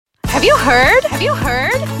Have you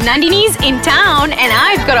heard? Nandini's in town and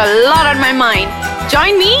I've got a lot on my mind.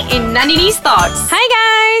 Join me in Nandini's Thoughts.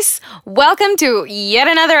 Hi guys! Welcome to yet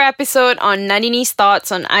another episode on Nandini's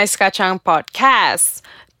Thoughts on Ais Kacang Podcast.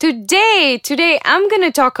 Today I'm going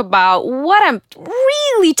to talk about what I'm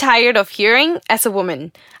really tired of hearing as a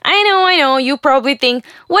woman. I know, you probably think,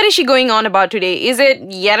 what is she going on about today? Is it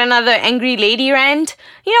yet another angry lady rant?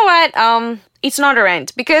 You know what, it's not a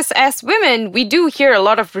rant, because as women, we do hear a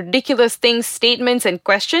lot of ridiculous things, statements and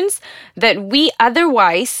questions that we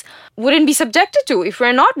otherwise wouldn't be subjected to if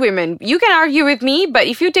we're not women. You can argue with me, but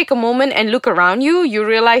if you take a moment and look around you, you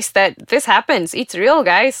realize that this happens. It's real,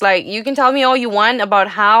 guys. Like, you can tell me all you want about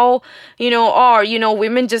how,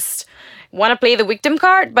 women just want to play the victim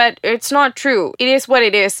card, but it's not true. It is what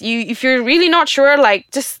it is. If you're really not sure,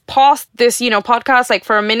 just pause this, podcast,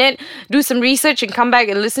 for a minute, do some research and come back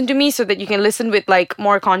and listen to me so that you can listen with,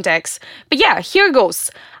 more context. But yeah, here goes.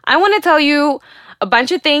 I want to tell you a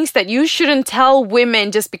bunch of things that you shouldn't tell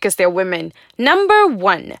women just because they're women. Number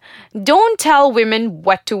 1, don't tell women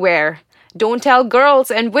what to wear. Don't tell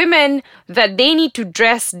girls and women that they need to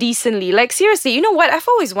dress decently. Seriously, you know what? I've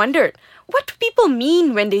always wondered, what do people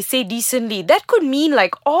mean when they say decently? That could mean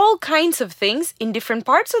all kinds of things in different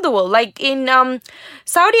parts of the world. In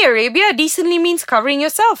Saudi Arabia, decently means covering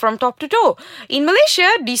yourself from top to toe. In Malaysia,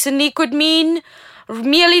 decently could mean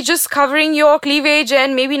merely just covering your cleavage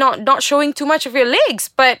and maybe not showing too much of your legs.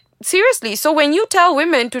 But seriously, so when you tell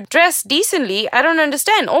women to dress decently, I don't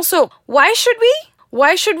understand. Also, why should we?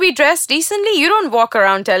 Why should we dress decently? You don't walk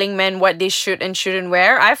around telling men what they should and shouldn't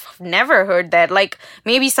wear. I've never heard that.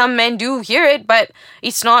 Maybe some men do hear it, but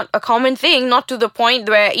it's not a common thing. Not to the point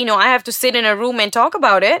where, I have to sit in a room and talk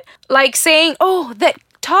about it. Like saying, oh, that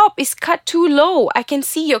top is cut too low. I can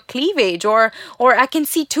see your cleavage or I can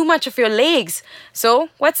see too much of your legs. So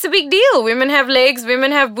what's the big deal? Women have legs,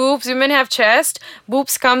 women have boobs, women have chest.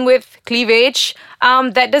 Boobs come with cleavage.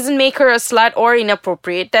 That doesn't make her a slut or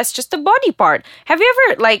inappropriate. That's just a body part. Have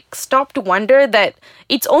you ever stopped to wonder that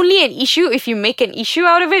it's only an issue if you make an issue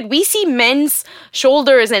out of it? We see men's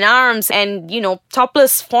shoulders and arms and,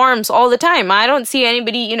 topless forms all the time. I don't see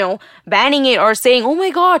anybody, banning it or saying, oh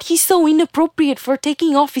my God, he's so inappropriate for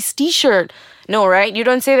taking off his t-shirt. No, right? You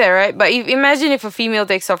don't say that, right? But imagine if a female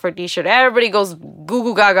takes off her t-shirt. Everybody goes goo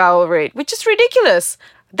goo gaga over it, which is ridiculous.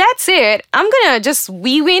 That's it. I'm gonna just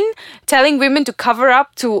weave in telling women to cover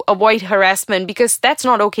up to avoid harassment because that's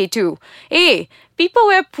not okay too. Hey, people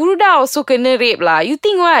wear puruda also kena rape lah. You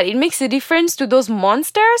think what? It makes a difference to those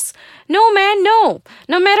monsters? No man, no.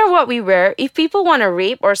 No matter what we wear, if people want to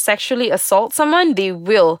rape or sexually assault someone, they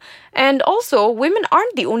will. And also, women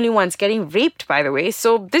aren't the only ones getting raped, by the way.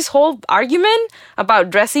 So this whole argument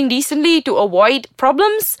about dressing decently to avoid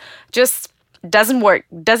problems just doesn't work,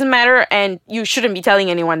 doesn't matter, and you shouldn't be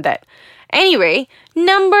telling anyone that. Anyway,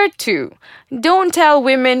 number 2, don't tell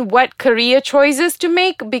women what career choices to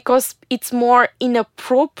make because it's more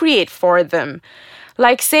inappropriate for them.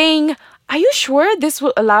 Like saying, are you sure this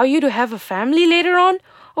will allow you to have a family later on?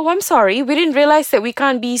 Oh, I'm sorry, we didn't realize that we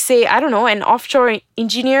can't be, say, an offshore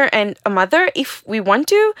engineer and a mother if we want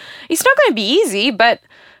to. It's not going to be easy, but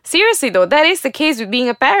seriously though, that is the case with being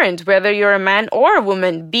a parent, whether you're a man or a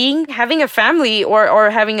woman. Having a family or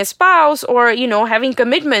having a spouse or, having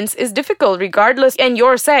commitments is difficult regardless, and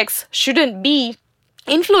your sex shouldn't be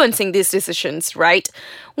influencing these decisions, right?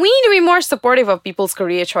 We need to be more supportive of people's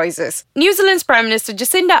career choices. New Zealand's Prime Minister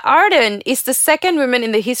Jacinda Ardern is the second woman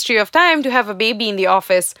in the history of time to have a baby in the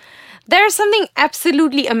office. There's something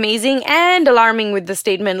absolutely amazing and alarming with the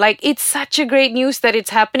statement. It's such a great news that it's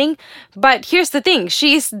happening. But here's the thing.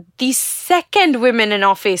 She is the second woman in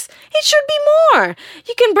office. It should be more.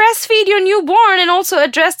 You can breastfeed your newborn and also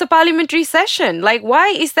address the parliamentary session. Why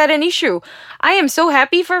is that an issue? I am so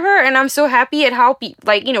happy for her, and I'm so happy at how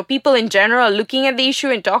people in general are looking at the issue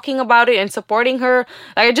and talking about it and supporting her.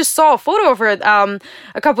 I just saw a photo of her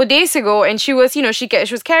a couple of days ago, and she was, she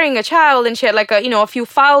was carrying a child, and she had a few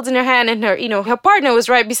files in her hand, and her partner was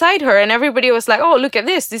right beside her, and everybody was like, oh, look at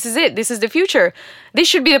this. This is it. This is the future. This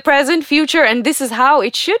should be the present, future, and this is how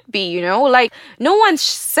it should be, no one's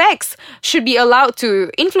sex should be allowed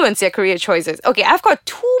to influence their career choices. Okay, I've got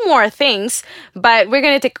 2 more things, but we're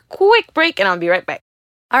going to take a quick break and I'll be right back.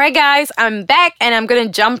 Alright guys, I'm back and I'm going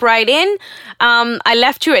to jump right in. I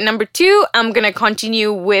left you at number 2. I'm going to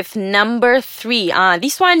continue with number 3.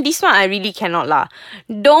 This one I really cannot lah.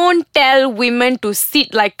 Don't tell women to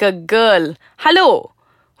sit like a girl. Hello,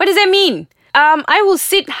 what does that mean? I will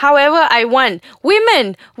sit however I want.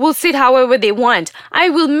 Women will sit however they want. I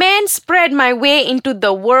will spread my way into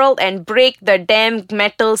the world and break the damn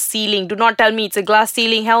metal ceiling. Do not tell me it's a glass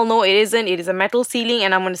ceiling. Hell no, it isn't. It is a metal ceiling,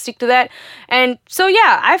 and I'm going to stick to that. And so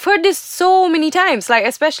yeah, I've heard this so many times, like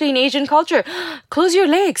especially in Asian culture. Close your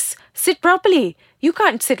legs. Sit properly. You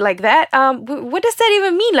can't sit like that. What does that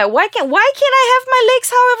even mean? Like, why can't I have my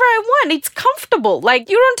legs however I want? It's comfortable. Like,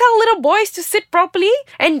 you don't tell little boys to sit properly.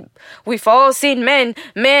 And we've all seen men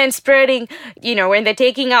spreading, when they're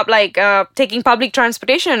taking public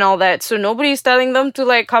transportation and all that. So nobody's telling them to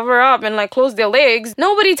like cover up and like close their legs.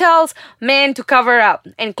 Nobody tells men to cover up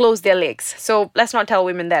and close their legs. So let's not tell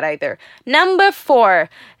women that either. Number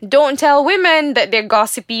 4, don't tell women that they're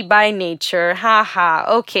gossipy by nature. Haha.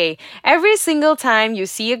 Okay. Every single time you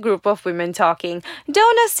see a group of women talking,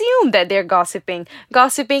 don't assume that they're gossiping.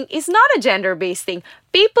 Gossiping is not a gender-based thing.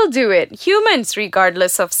 People do it. Humans,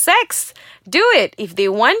 regardless of sex, do it if they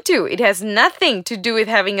want to. It has nothing to do with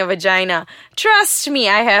having a vagina. Trust me,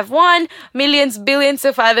 I have one. Millions, billions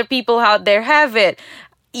of other people out there have it.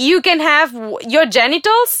 You can have your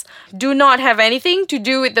genitals do not have anything to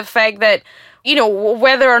do with the fact that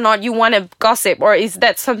whether or not you want to gossip, or is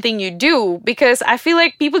that something you do? Because I feel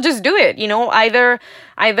like people just do it, either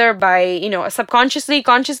by, subconsciously,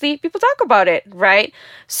 consciously, people talk about it, right?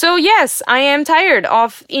 So yes, I am tired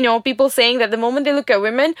of, people saying that the moment they look at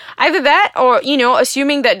women, either that or,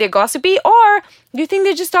 assuming that they're gossipy, or you think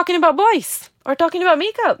they're just talking about boys. Or talking about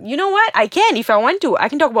makeup. You know what? I can if I want to. I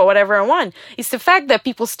can talk about whatever I want. It's the fact that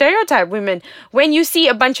people stereotype women. When you see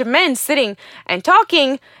a bunch of men sitting and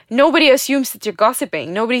talking, nobody assumes that you're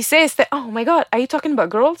gossiping. Nobody says that, oh my God, are you talking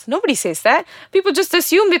about girls? Nobody says that. People just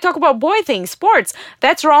assume they talk about boy things, sports.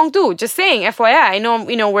 That's wrong too. Just saying, FYI. I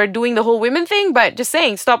know, we're doing the whole women thing, but just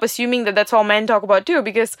saying, stop assuming that that's all men talk about too,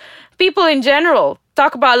 because people in general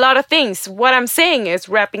talk about a lot of things. What I'm saying is,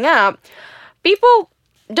 wrapping up, people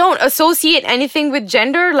don't associate anything with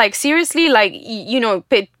gender. Like, seriously, like,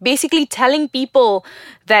 basically telling people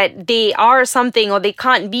that they are something, or they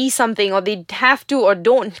can't be something, or they have to or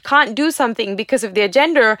can't do something because of their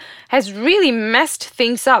gender has really messed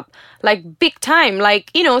things up, like big time. Like,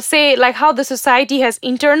 say like how the society has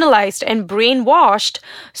internalized and brainwashed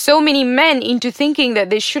so many men into thinking that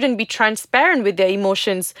they shouldn't be transparent with their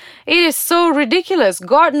emotions. It is so ridiculous.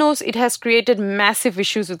 God knows it has created massive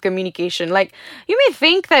issues with communication. Like, you may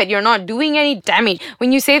think that you're not doing any damage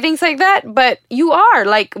when you say things like that, but you are.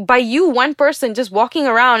 Like, by you, one person just walking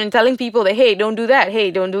around and telling people that, hey, don't do that,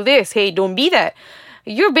 hey, don't do this, hey, don't be that.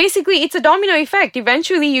 It's a domino effect.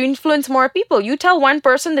 Eventually, you influence more people. You tell one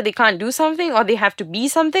person that they can't do something or they have to be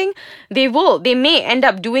something, they may end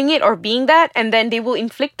up doing it or being that, and then they will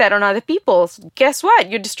inflict that on other people. Guess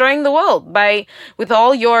what? You're destroying the world with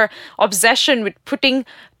all your obsession with putting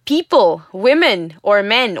people, women or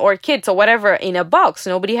men or kids or whatever, in a box.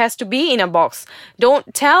 Nobody has to be in a box.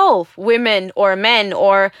 Don't tell women or men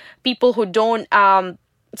or people who don't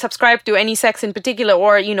subscribe to any sex in particular,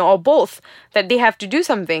 or both, that they have to do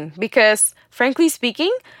something, because frankly speaking,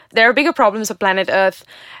 there are bigger problems of planet Earth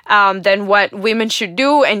than what women should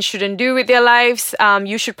do and shouldn't do with their lives.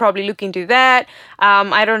 You should probably look into that.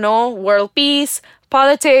 I don't know, world peace,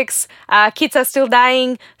 politics, kids are still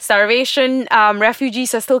dying, starvation,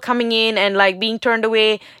 refugees are still coming in and like being turned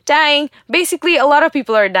away, dying. Basically, a lot of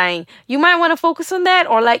people are dying. You might want to focus on that,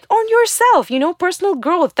 or like on yourself, personal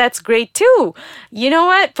growth. That's great too. You know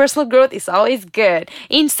what? Personal growth is always good.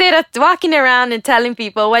 Instead of walking around and telling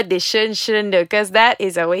people what they should and shouldn't do, because that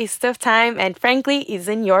is a waste of time and frankly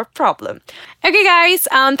isn't your problem. Okay guys,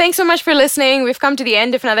 thanks so much for listening. We've come to the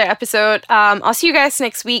end of another episode. I'll see you guys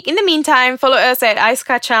next week. In the meantime, follow us at Ice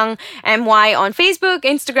Kacang MY on Facebook,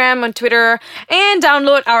 Instagram, on Twitter, and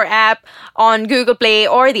download our app on Google Play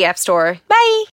or the App Store. Bye!